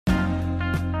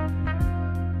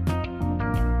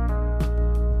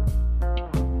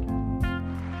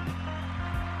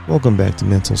Welcome back to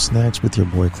Mental Snacks with your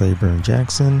boy Claiborne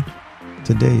Jackson.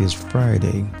 Today is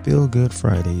Friday, Feel Good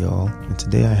Friday, y'all, and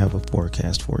today I have a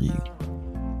forecast for you.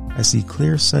 I see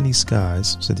clear sunny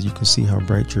skies so that you can see how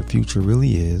bright your future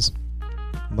really is,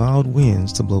 mild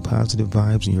winds to blow positive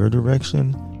vibes in your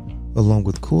direction, along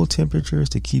with cool temperatures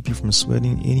to keep you from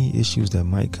sweating any issues that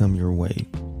might come your way.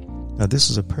 Now this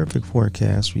is a perfect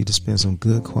forecast for you to spend some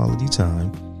good quality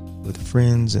time with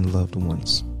friends and loved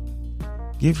ones.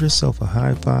 Give yourself a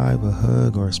high five, a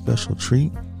hug, or a special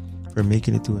treat for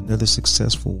making it through another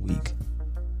successful week.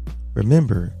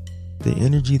 Remember, the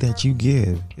energy that you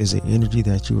give is the energy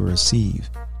that you will receive.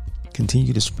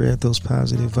 Continue to spread those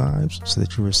positive vibes so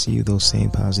that you receive those same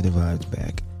positive vibes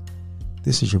back.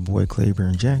 This is your boy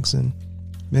Claiborne Jackson.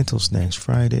 Mental Snacks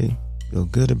Friday. Feel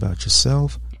good about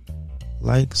yourself.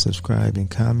 Like, subscribe, and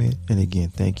comment. And again,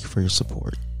 thank you for your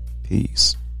support.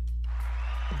 Peace.